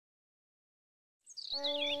Di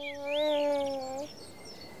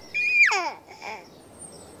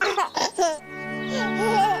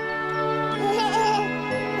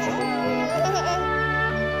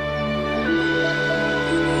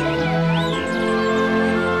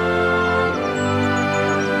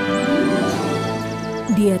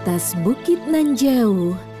atas bukit nan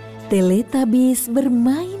jauh, Teletubbies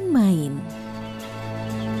bermain-main.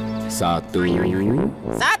 Satu,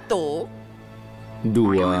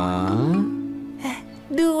 dua,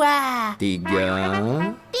 tiga,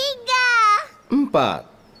 empat.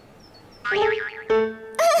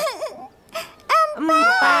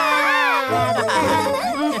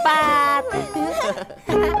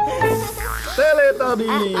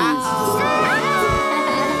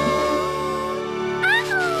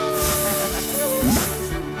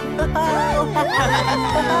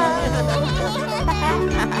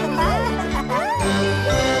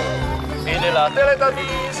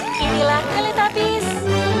 Teletubbies. Inilah Teletubbies.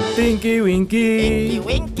 Tinky Winky,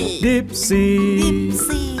 Dipsy,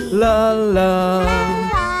 Laa-Laa,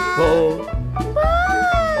 oh,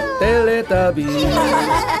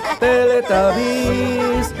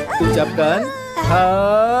 Teletubbies, ucapkan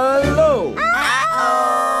halo.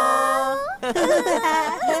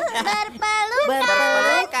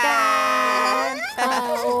 Berpelukan.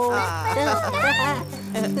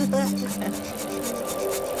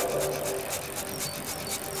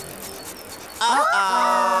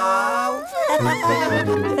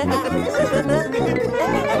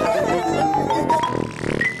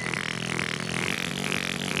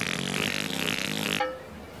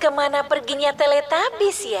 Kemana perginya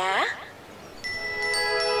Teletubbies ya?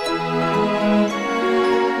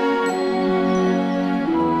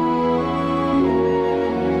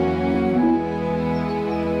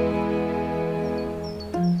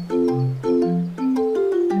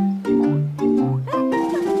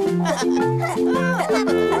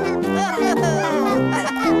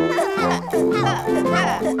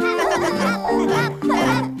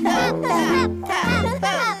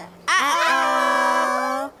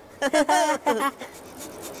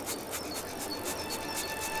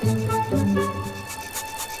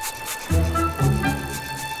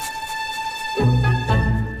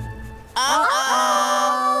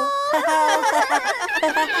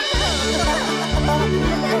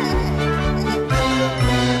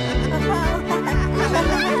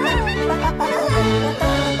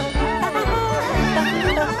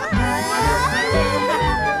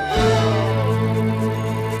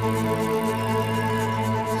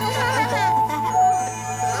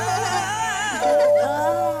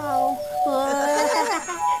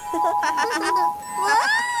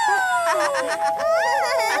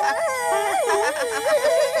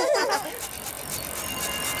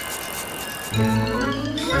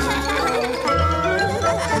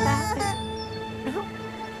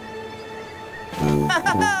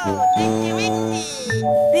 Tinky Winky,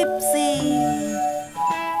 Dipsy,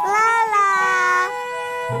 Laa-Laa,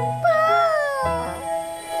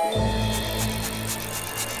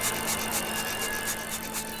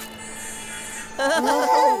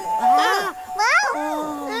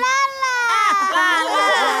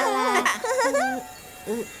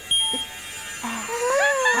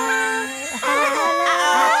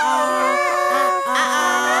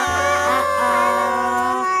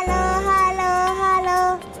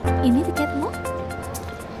 Ini tiketmu?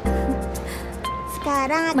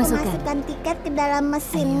 Sekarang aku masukkan tiket ke dalam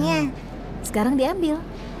mesinnya. Sekarang diambil.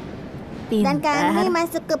 Dan Pintar. kami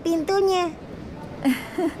masuk ke pintunya.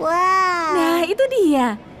 Wow. Nah, itu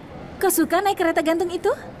dia. Kau suka naik kereta gantung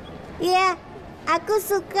itu? Iya, aku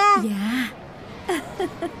suka. Ya.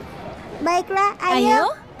 Baiklah, ayo.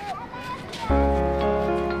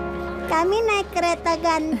 Kami naik kereta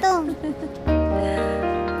gantung.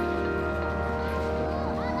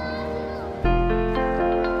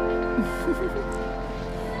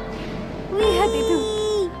 Lihat itu.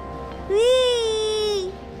 Wih,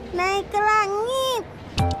 naik ke langit.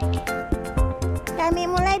 Kami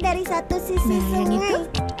mulai dari satu sisi Nah, yang sungai. itu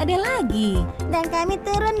ada lagi. Dan kami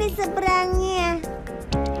turun di seberangnya.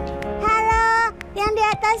 Halo, yang di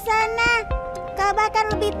atas sana. Kau bahkan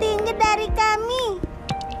lebih tinggi dari kami.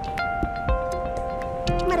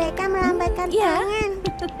 Mereka melambaikan Iya. tangan.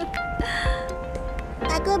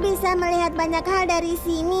 Aku bisa melihat banyak hal dari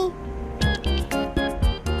sini.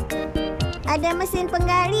 Ada mesin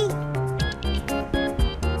penggali.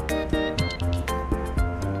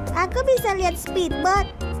 Aku bisa lihat speedboat.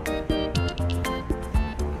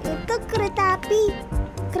 Itu kereta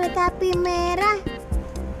api merah.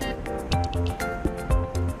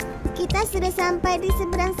 Kita sudah sampai di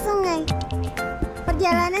seberang sungai.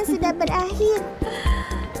 Perjalanan sudah berakhir.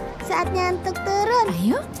 Saatnya untuk turun.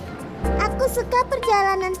 Ayo. Aku suka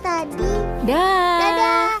perjalanan tadi. Dah.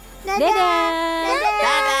 Dadah. Dadah. Dadah.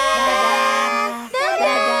 Dadah.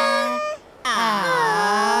 Dadah.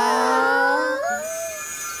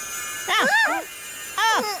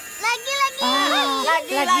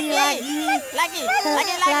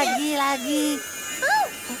 Lagi.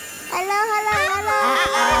 Halo.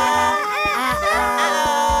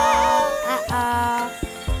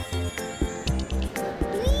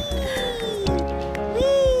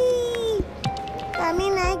 Wih. Kami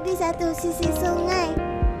naik di satu sisi sungai.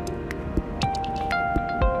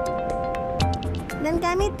 Dan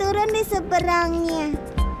kami turun di seberangnya.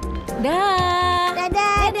 Dah.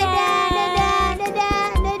 Dadah.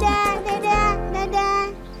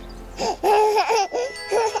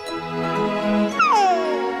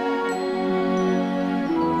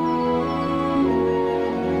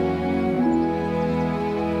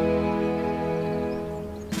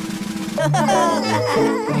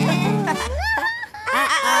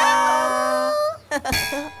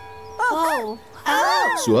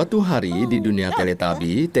 Suatu hari di dunia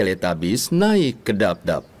Teletubby, Teletubbies naik ke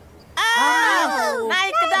dap-dap.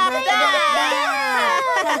 Naik ke dap-dap.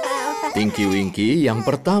 Tinky Winky yang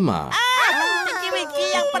pertama. Tinky Winky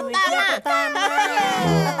yang pertama.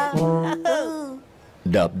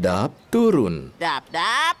 Dap-dap turun.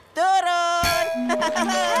 Dap-dap turun.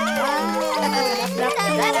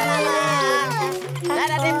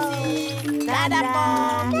 Dadah Dipsy. Dadah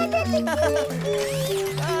Pom.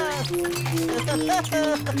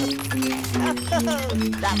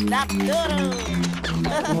 Dap-dap turun.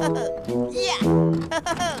 Iya.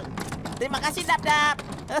 Terima kasih Dap-dap.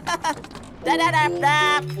 Dadah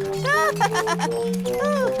Dap-dap.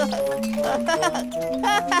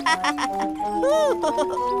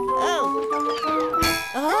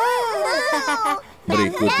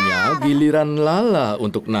 Berikutnya giliran Laa-Laa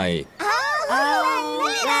untuk naik.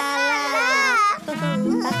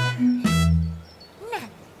 Nah,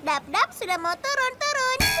 Dap-dap sudah mau turun.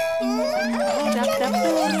 Dap-dap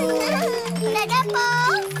turun. Dadah,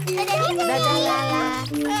 Pom. Dadah, Dipsy. Dadah Laa-Laa.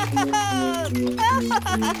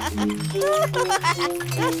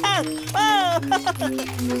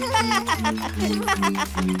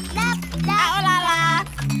 Dap. Oh Laa-Laa.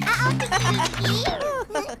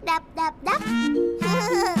 Dap.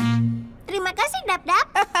 Terima kasih, Dap.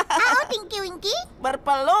 Tinky Winky.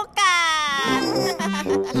 Berpelukan.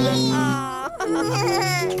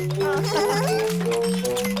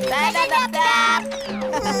 Dadah Dap-dap.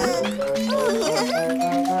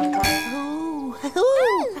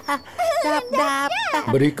 Dap-dap.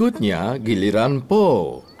 Berikutnya giliran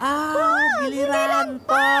Po. Giliran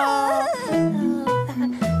Po.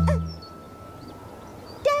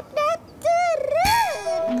 Dap turun.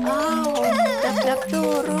 Dap-dap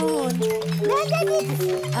turun. Dadah,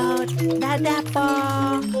 Dipsy. Dadah Po.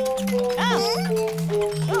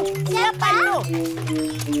 Siapa itu?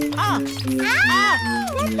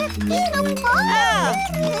 Dap minum, Pom.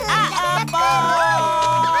 Po.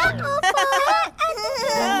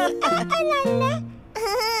 Laa-Laa.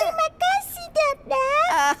 Terima kasih,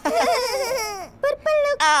 Dap.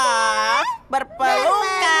 Berpelukan.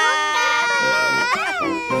 Berpelukan.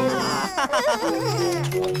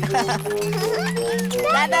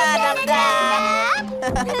 Dadah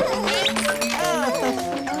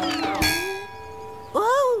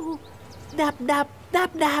Dap-dap.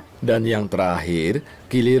 Dap-dap. Dan yang terakhir,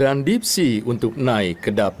 giliran Dipsy untuk naik ke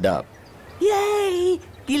dap-dap. Yeay,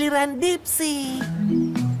 giliran Dipsy.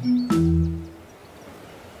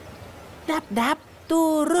 Dap-dap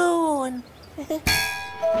turun.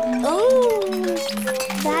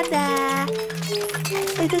 Dadah.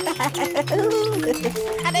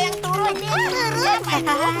 Ada yang turun. Siapa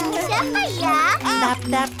ya?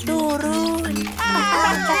 Dap-dap turun.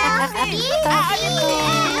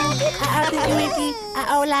 Tinky Winky,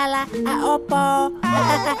 Laa-Laa, Po.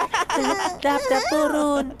 Dap-dap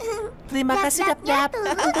turun. Terima kasih Dap-dap.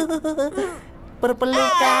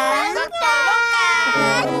 Berpelukan.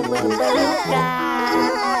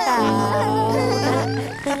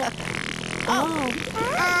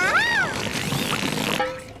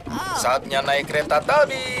 Saatnya naik kereta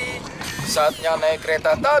Tubby. Saatnya naik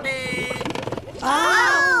kereta Tubby.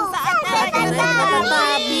 Saatnya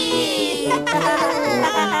Teletubby.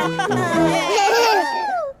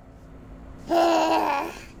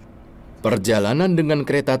 Perjalanan dengan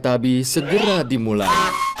kereta Tubby segera dimulai.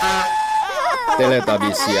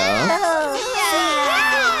 Teletubbies siap.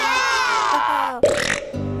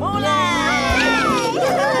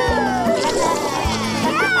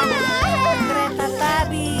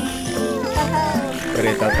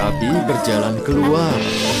 Kereta Tubby berjalan keluar.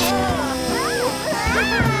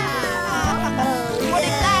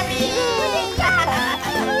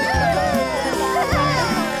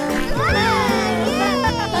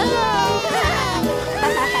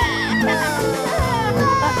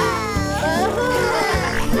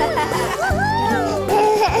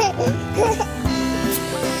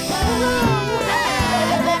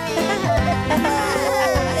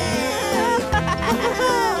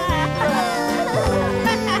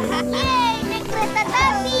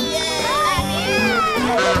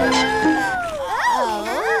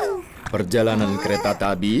 Perjalanan kereta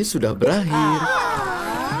Tabi sudah berakhir.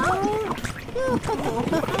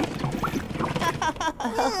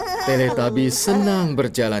 Teletubbies senang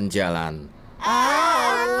berjalan-jalan.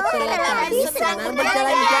 Teletubbies senang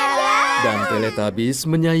berjalan-jalan. Dan Teletubbies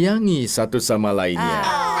menyayangi satu sama lainnya.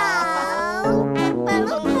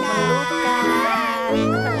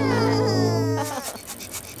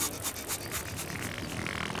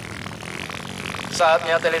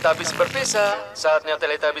 Saatnya Teletubbies berpisah. Saatnya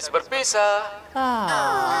Teletubbies berpisah.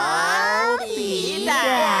 Oh, tidak.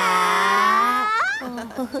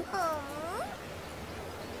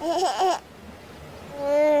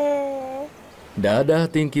 Dadah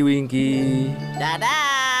Tinky Winky.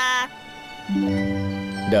 Dadah.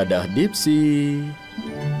 Dadah Dipsy.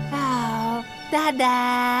 Oh,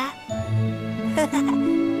 dadah.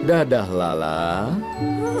 Dadah Laa-Laa.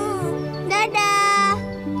 Dadah.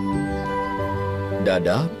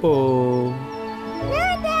 Dadah Po.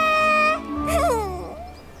 Dadah.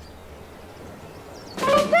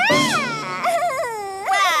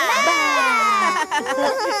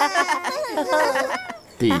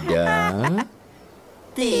 Tidak.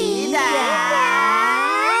 Tidak.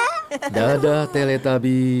 Dadah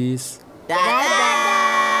Teletubbies.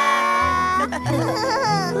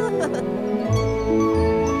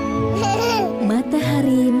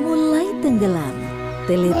 Matahari mulai tenggelam.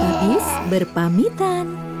 Teletubbies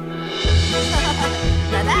berpamitan.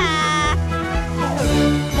 Dadah.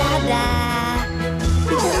 Dadah.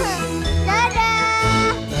 Dadah.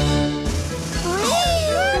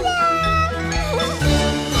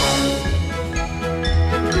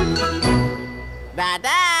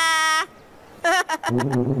 Dadah.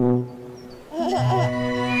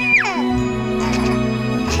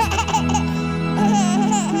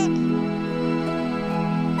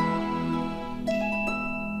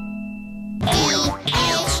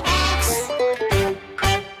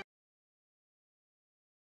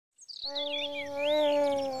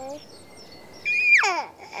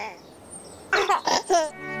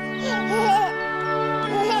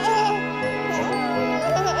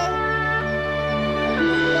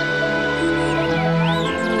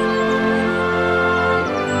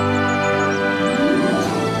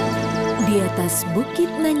 Di atas bukit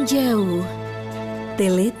nan jauh,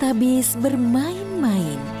 Teletubbies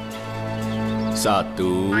bermain-main. 1,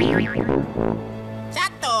 2,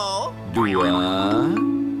 3,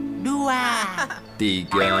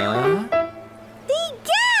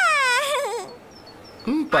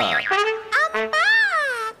 4.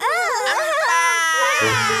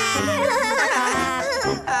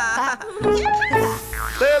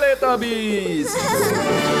 Teletubbies.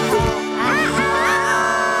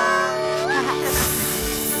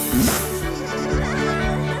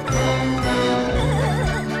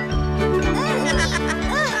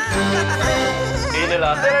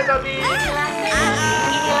 Inilah Teletubbies.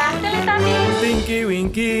 Tinky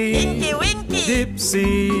Winky.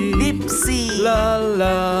 Dipsy.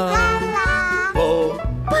 Laa-Laa. Po.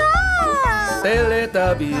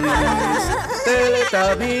 Teletubbies.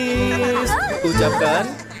 Teletubbies. Ucapkan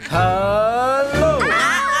halo.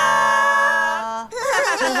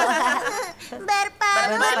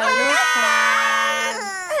 Berpelukan.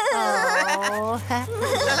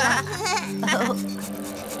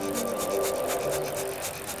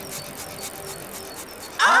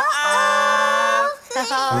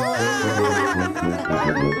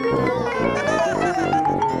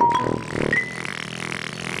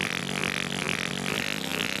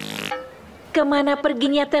 Kemana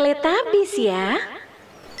perginya Teletubbies ya?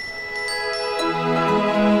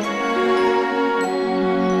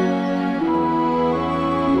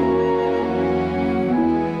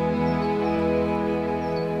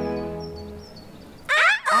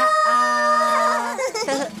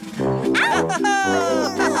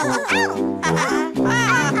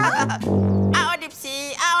 Ao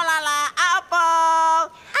Dipsy, ao Laa-Laa, ao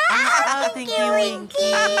Pong. Ao Tinky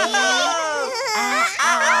Winky.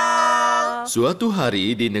 Suatu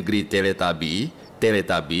hari di negeri Teletubby,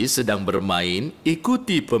 Teletubbies sedang bermain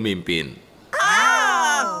ikuti pemimpin.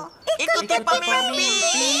 Ikuti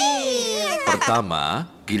pemimpin.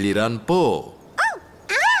 Pertama, giliran Po.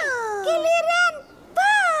 Giliran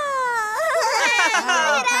Po.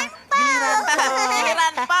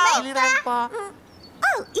 Giliran Po.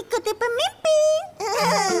 Oh, ikuti pemimpin.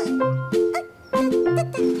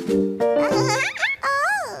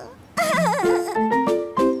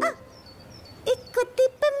 Ikuti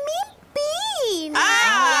pemimpin.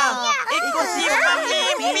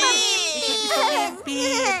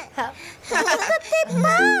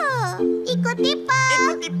 Ikuti pemimpin.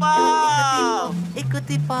 Ikuti Po.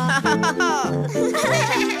 Ikuti Po.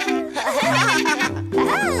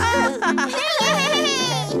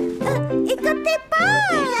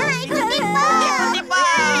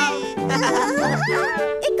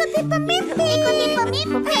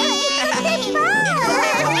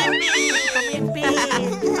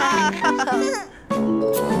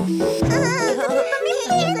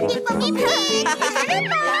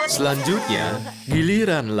 Selanjutnya,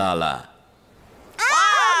 giliran Laa-Laa.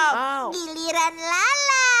 Giliran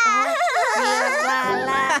Laa-Laa.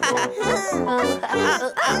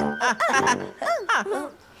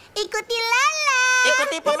 Ikuti Laa-Laa.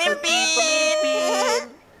 Ikuti pemimpin.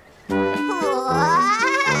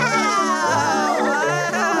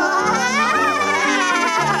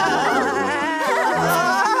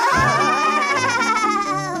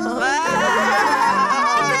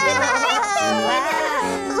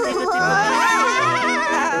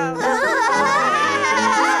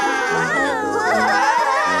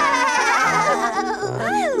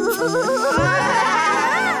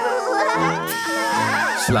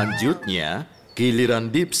 Selanjutnya, giliran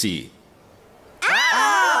Dipsy.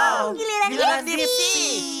 Giliran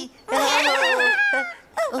Dipsy.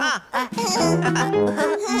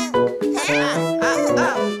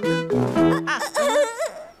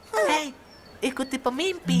 Hei, ikuti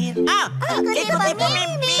pemimpin. Ikuti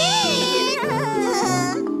pemimpin.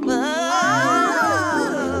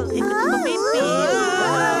 Ikuti pemimpin.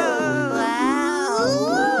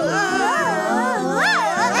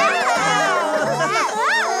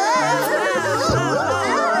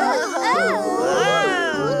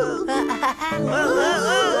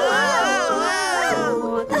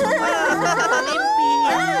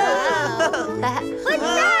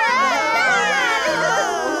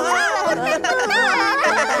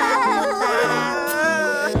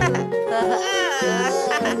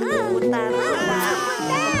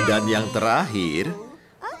 Dan yang terakhir,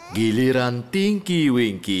 giliran Tinky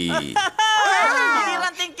Winky.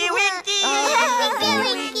 Giliran Tinky Winky.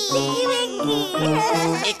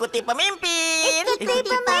 Ikuti pemimpin. Ikuti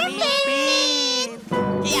pemimpin.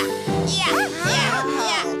 Iya. Pemimpin. Ikuti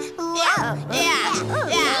pemimpin.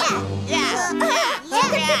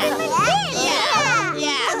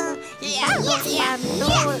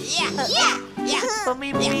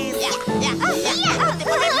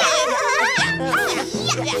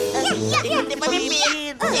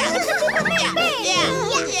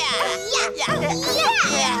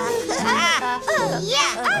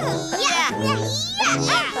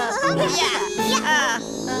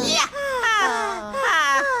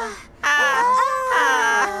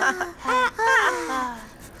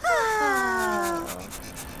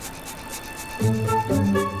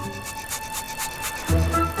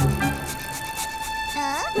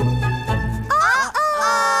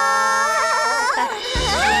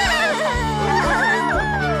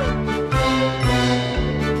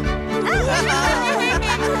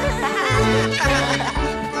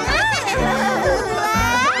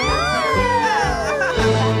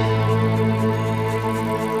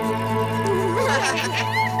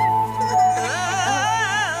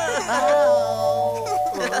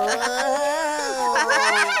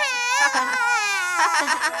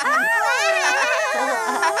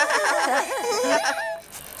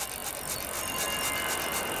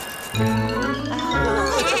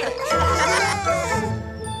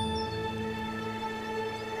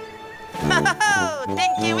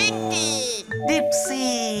 Tinky Winky.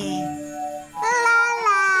 Dipsy.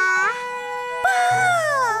 Laa-Laa.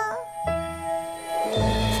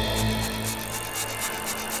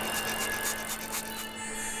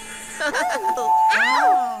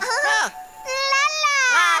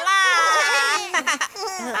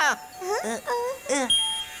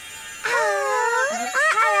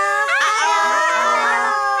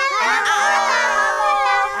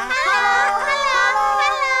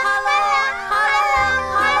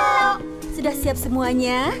 Sudah siap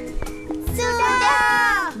semuanya?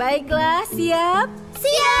 Sudah. Baiklah, siap?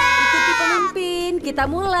 Siap. Ikuti pemimpin, kita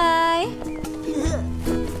mulai.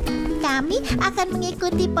 Kami akan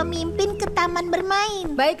mengikuti pemimpin ke taman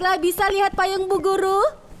bermain. Baiklah, bisa lihat payung Bu Guru?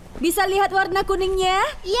 Bisa lihat warna kuningnya?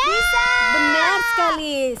 Ya. Bisa. Benar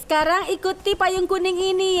sekali. Sekarang ikuti payung kuning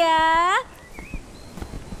ini ya.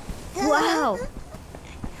 Wow.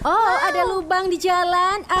 Oh, ada lubang di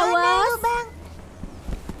jalan. Mana Awas. lubang?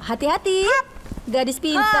 Hati-hati. Gadis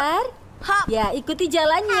pintar. Ya, ikuti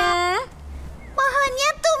jalannya. Pohonnya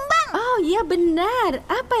tumbang. Oh, iya benar.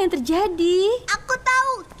 Apa yang terjadi? Aku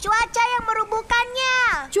tahu, cuaca yang merubuhkannya.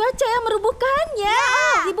 Cuaca yang merubuhkannya.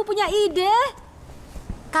 Ya. Oh, Ibu punya ide.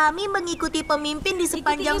 Kami mengikuti pemimpin di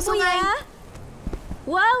sepanjang Ikuti Ibu sungai. ya.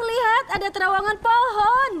 Wow, lihat ada terawangan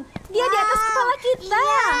pohon. Dia di atas kepala kita.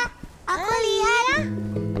 Iya, aku lihat.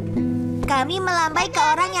 Kami melambai ke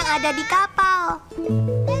orang yang ada di kapal.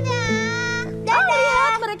 Dadah. Oh,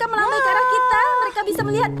 lihat mereka melambai ke arah kita. Mereka bisa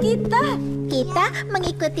melihat kita. Kita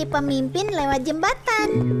mengikuti pemimpin lewat jembatan.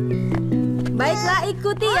 Baiklah,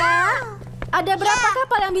 ikuti ya. Ada berapa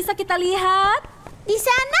kapal yang bisa kita lihat? Di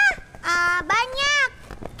sana banyak.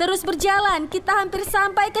 Terus berjalan, kita hampir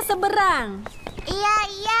sampai ke seberang. Iya,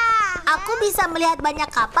 iya. Aku bisa melihat banyak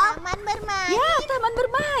kapal. Taman bermain. Ya, taman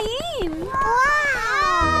bermain.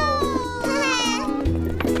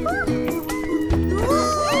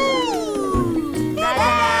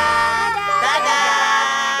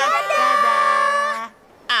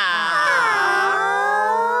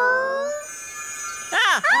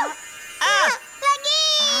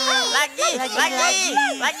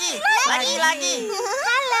 Lagi.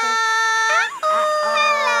 Halo.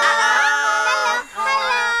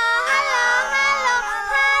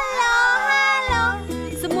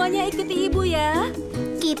 Semuanya ikuti ibu ya.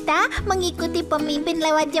 Kita mengikuti pemimpin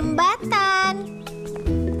lewat jembatan.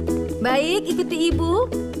 Baik, ikuti ibu.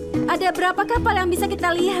 Ada berapa kapal yang bisa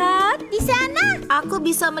kita lihat? Di sana. Aku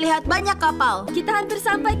bisa melihat banyak kapal. Kita hampir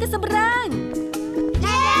sampai ke seberang.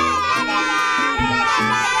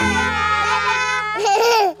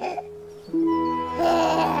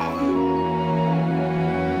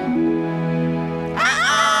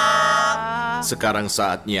 Sekarang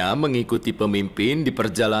saatnya mengikuti pemimpin di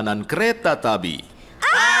perjalanan kereta Tabi.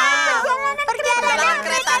 Perjalanan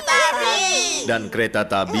kereta tadi. Dan kereta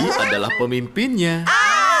Tabi adalah pemimpinnya.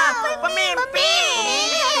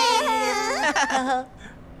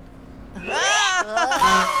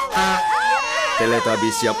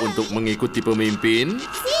 Teletubbies siap untuk mengikuti pemimpin?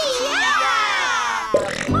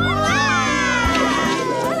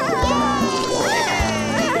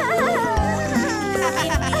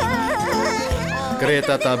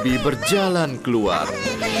 Kereta Tabi berjalan keluar.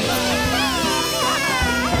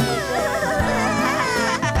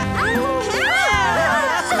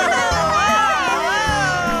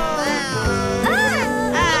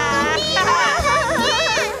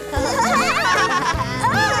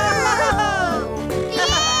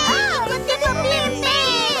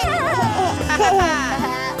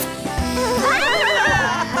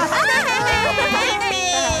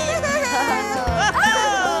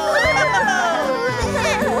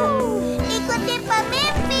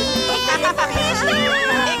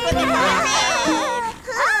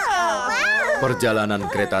 Perjalanan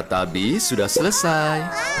kereta Tabi sudah selesai.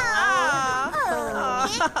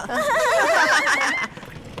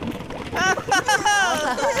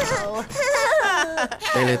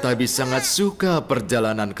 Teletubbies sangat suka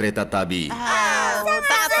perjalanan kereta Tabi.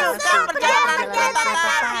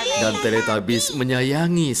 Dan Teletubbies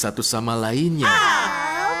menyayangi satu sama lainnya.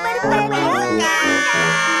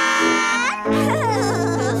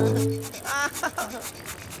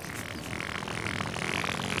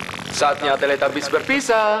 Saatnya Teletubbies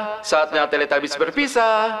berpisah. Saatnya Teletubbies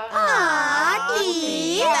berpisah.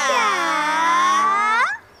 Tidak.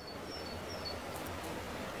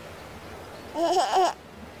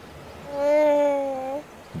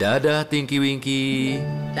 Dadah Tinky Winky.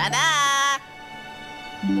 Dadah.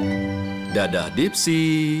 Dadah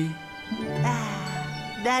Dipsy.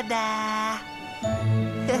 Dadah.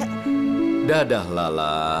 Dadah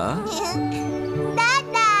Laa-Laa. Dadah.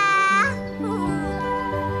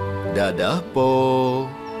 Dadah Po.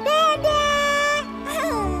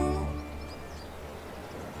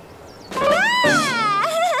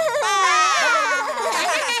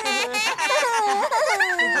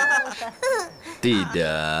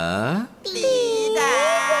 Tidak.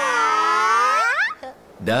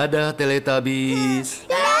 Dadah Teletubbies.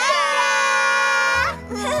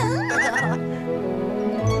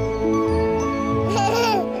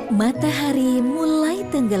 Matahari mulai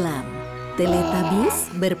tenggelam. Teletubbies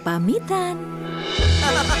berpamitan.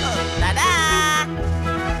 Dadah.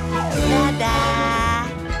 Dadah.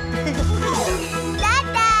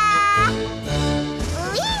 Dadah.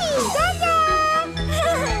 Wih, dadah.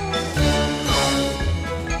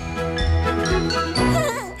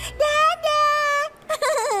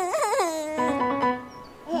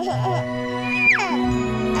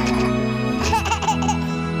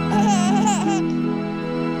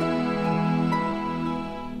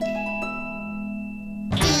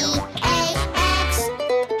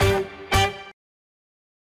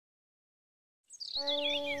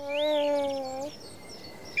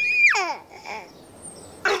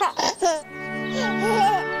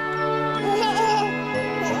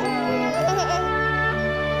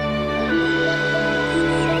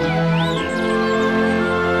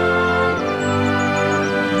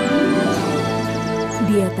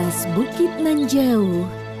 Di atas bukit nan jauh,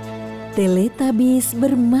 Teletubbies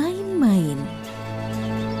bermain-main.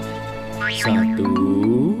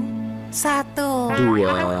 Satu,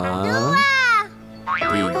 dua,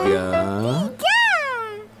 tiga,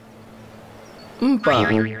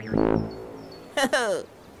 empat.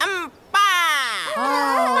 Empat.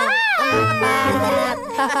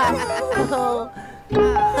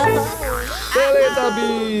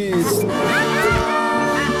 Teletubbies.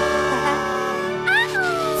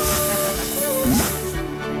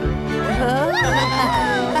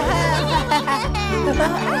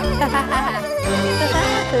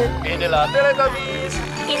 Inilah Teletubbies.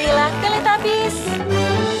 Inilah Teletubbies.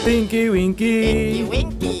 Tinky Winky, Tinky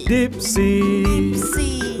Winky, Dipsy,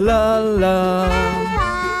 Dipsy, Laa-Laa,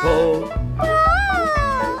 oh,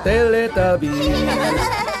 Teletubbies,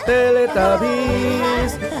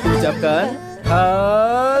 Teletubbies. Ucapkan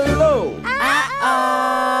halo.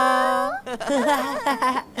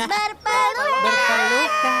 Berpelukan.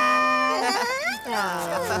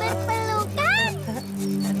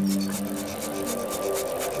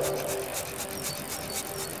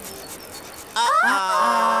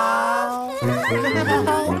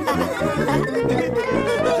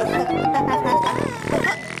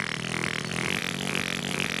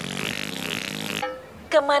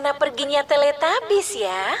 Kemana perginya Teletubbies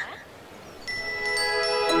ya?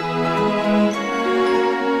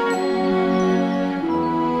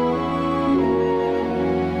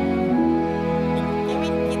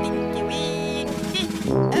 Tinky Winky.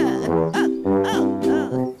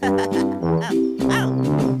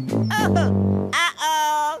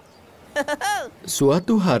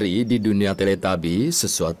 Suatu hari di dunia Teletubby,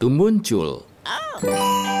 sesuatu muncul.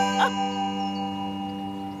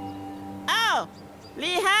 Oh,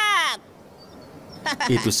 lihat.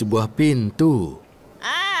 Itu sebuah pintu.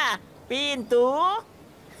 Pintu.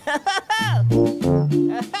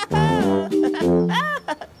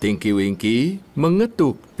 Tinky Winky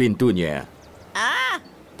mengetuk pintunya.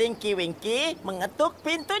 Tinky Winky mengetuk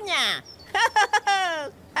pintunya.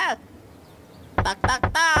 Tak, tak,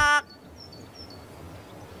 tak.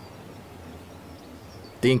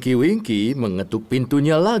 Tinky Winky mengetuk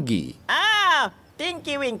pintunya lagi.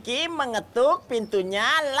 Tinky Winky mengetuk pintunya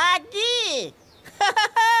lagi.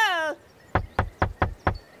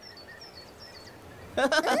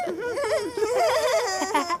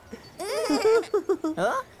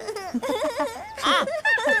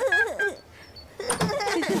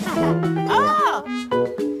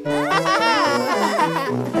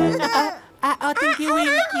 Tinky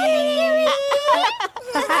Winky.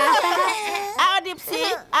 Dipsy,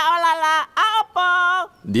 Laa-Laa, Po.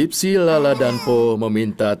 Dipsy, Laa-Laa, dan Po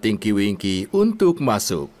meminta Tinky Winky untuk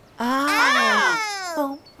masuk.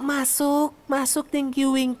 Masuk Tinky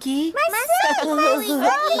Winky.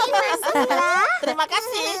 Terima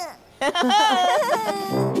kasih.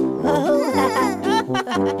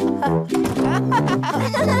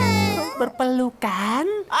 Berpelukan.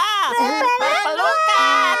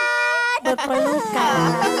 Berpelukan. Berpelukan. Berpelukan.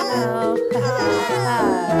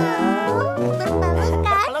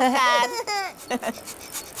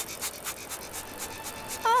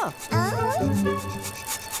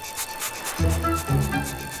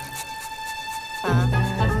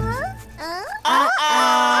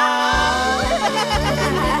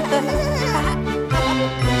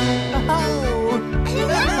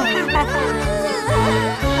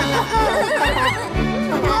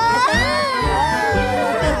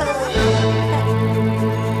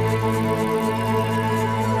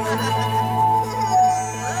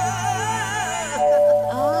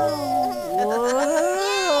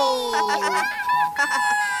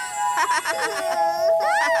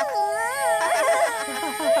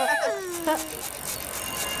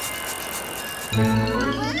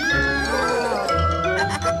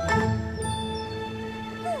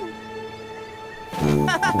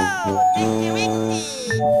 Tinky Winky.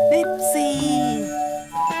 Dipsy.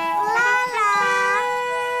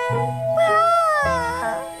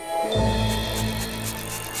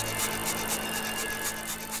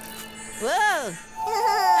 Wow.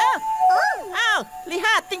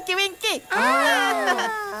 Lihat Tinky Winky.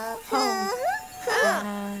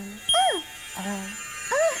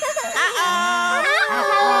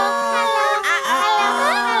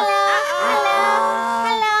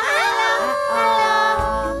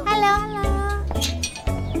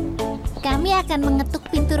 Kami akan mengetuk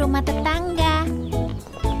pintu rumah tetangga.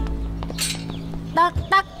 Tok,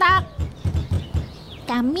 tok, tok.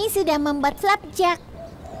 Kami sudah membuat flapjack.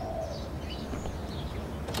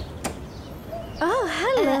 Oh,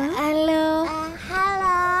 halo. Halo.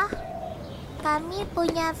 Halo. Kami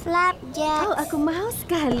punya flapjack. Oh, aku mau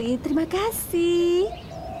sekali. Terima kasih.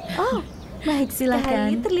 Oh, Baik,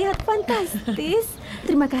 silakan. terlihat fantastis.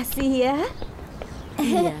 Terima kasih ya.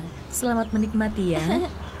 Iya, selamat menikmati ya.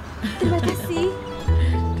 Terima kasih.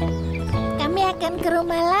 Kami akan ke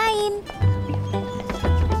rumah lain.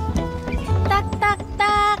 Tak, tak,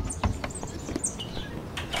 tak.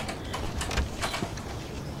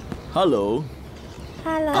 Halo,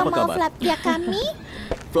 Halo. Apa Mau kabar? flapjack kami?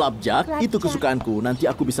 Flapjack itu kesukaanku. Nanti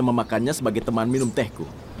aku bisa memakannya sebagai teman minum tehku.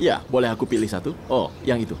 Ya, boleh aku pilih satu? Oh,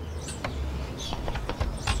 yang itu.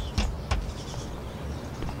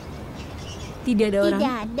 Tidak ada orang?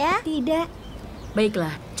 Tidak ada. Tidak.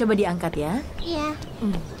 Baiklah, coba diangkat ya. Iya.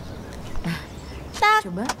 Tak,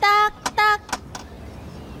 Coba. tak, tak.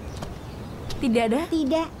 Tidak ada?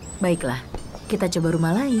 Tidak. Baiklah, kita coba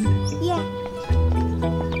rumah lain. Ya.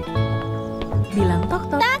 Bilang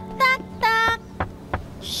tok-tok. Tak, tak, tak.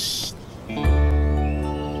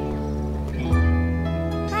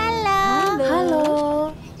 Halo. Halo.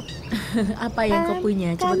 Apa yang kau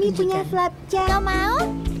punya? Coba Kami punya tunjukkan. flapjack. Kau mau?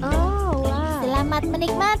 Oh, wow. Selamat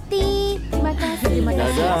menikmati. Terima kasih. Terima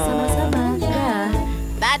kasih. Dadah. Sama-sama. Dah.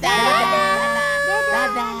 Dadah. Dadah.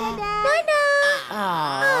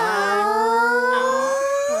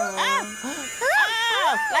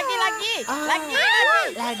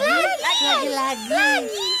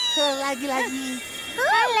 Lagi.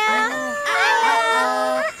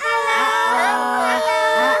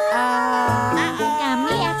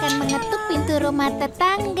 Kami akan mengetuk pintu rumah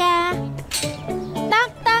tetangga. Tak,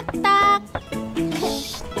 tak, tak.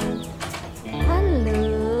 Halo.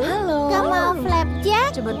 Halo. Kau mau flapjack?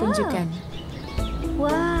 Coba tunjukkan.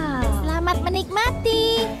 Wow. Selamat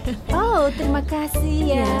menikmati. Oh, terima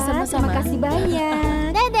kasih ya. Ya, sama-sama. Terima kasih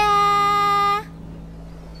banyak. Dadah.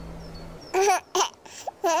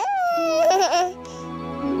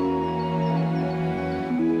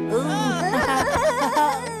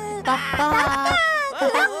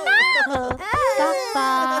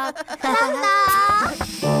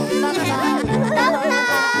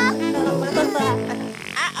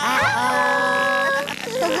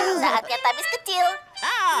 Saatnya Tabis kecil.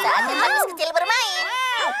 Saatnya Tabis kecil bermain.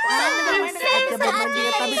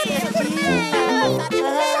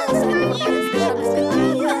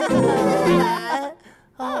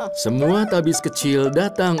 Semua tabis kecil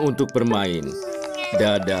datang untuk bermain.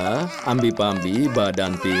 Dada, ambi-pambi,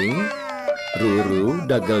 badan pink, Ruru,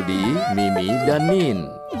 Dageldi, Mimi, dan Nin.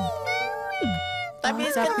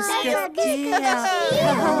 Tabis Tabis kecil. kecil.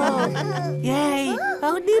 Yay.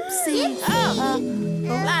 Oh, Dipsy.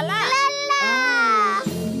 Laa-Laa.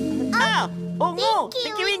 Ungu.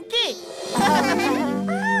 Tinky Winky.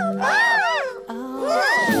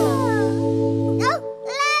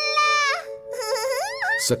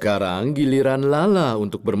 Sekarang giliran Laa-Laa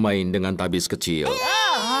untuk bermain dengan tabis kecil.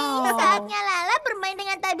 Saatnya Laa-Laa bermain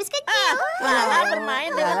dengan Tabis kecil. Laa-Laa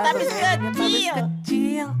bermain dengan tabis Tabis kecil.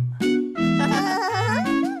 kecil.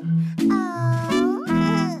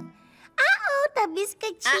 Tabis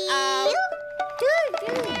kecil.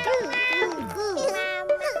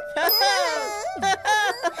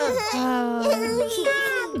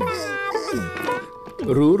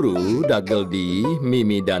 Ruru, Dageldi,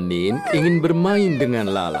 Mimi, dan Nin ingin bermain dengan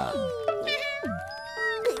Laa-Laa.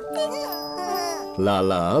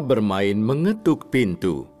 Laa-Laa bermain mengetuk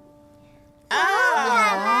pintu.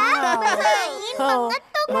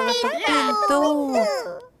 Mengetuk pintu.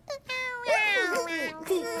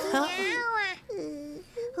 Tok,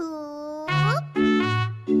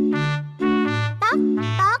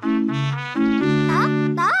 tok. Tok,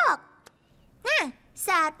 tok. Nah,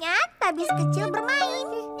 saatnya Tabis kecil bermain.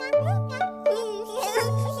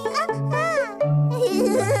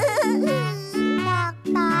 Tok,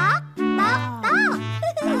 tok, tok, tok.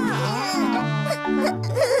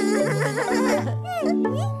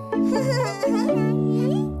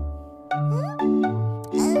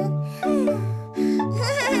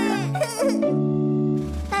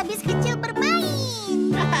 Tabis kecil bermain.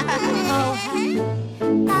 Tok, tok.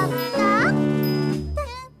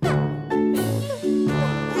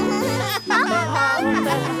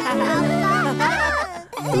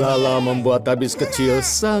 Laa-Laa membuat tabis kecil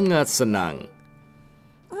sangat senang.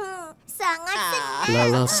 Sangat sedih.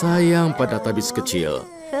 Laa-Laa sayang pada tabis kecil.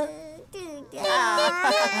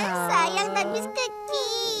 Sayang Tabis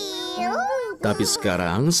kecil. Tapi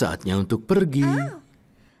sekarang saatnya untuk pergi.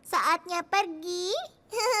 Saatnya pergi.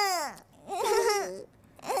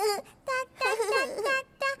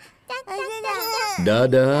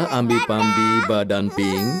 Dada, ambi-pambi, badan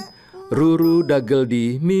pink, Ruru,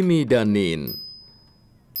 Dageldi, Mimi, dan Nin.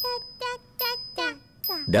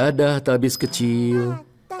 Dadah tabis kecil.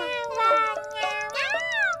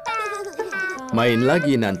 Main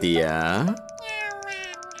lagi nanti ya.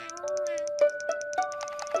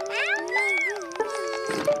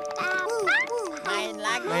 Main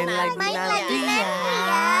lagi Main lagi nanti ya.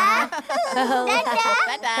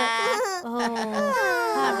 Dadah.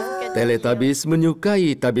 Teletubbies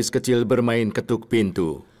menyukai tabis kecil bermain ketuk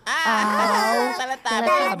pintu.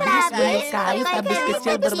 Teletubbies Teletubbies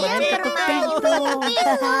kecil bermain ketuk pintu.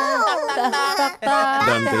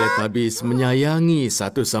 Dan Teletubbies menyayangi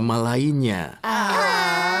satu sama lainnya.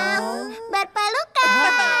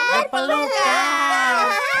 Berpelukan.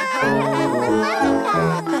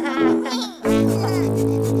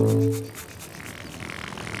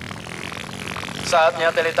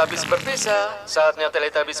 Saatnya Teletubbies berpisah. Saatnya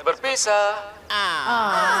Teletubbies berpisah.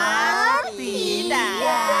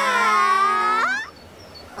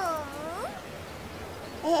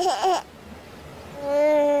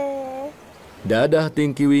 Dadah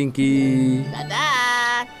Tinky Winky.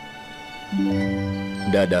 Dadah.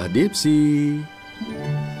 Dadah Dipsy.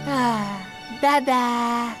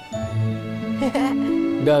 Dadah.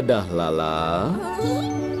 Dadah Laa-Laa.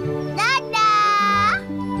 Dadah.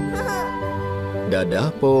 Dadah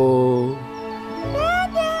Po.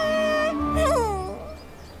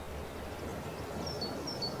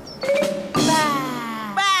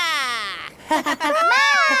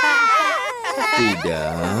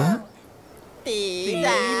 Tidak.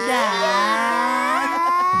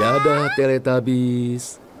 Dadah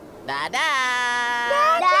Teletubbies. Dadah.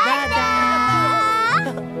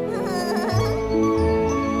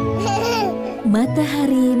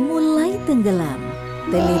 Matahari mulai tenggelam.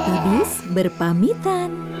 Teletubbies berpamitan.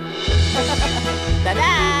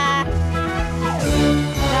 Dadah.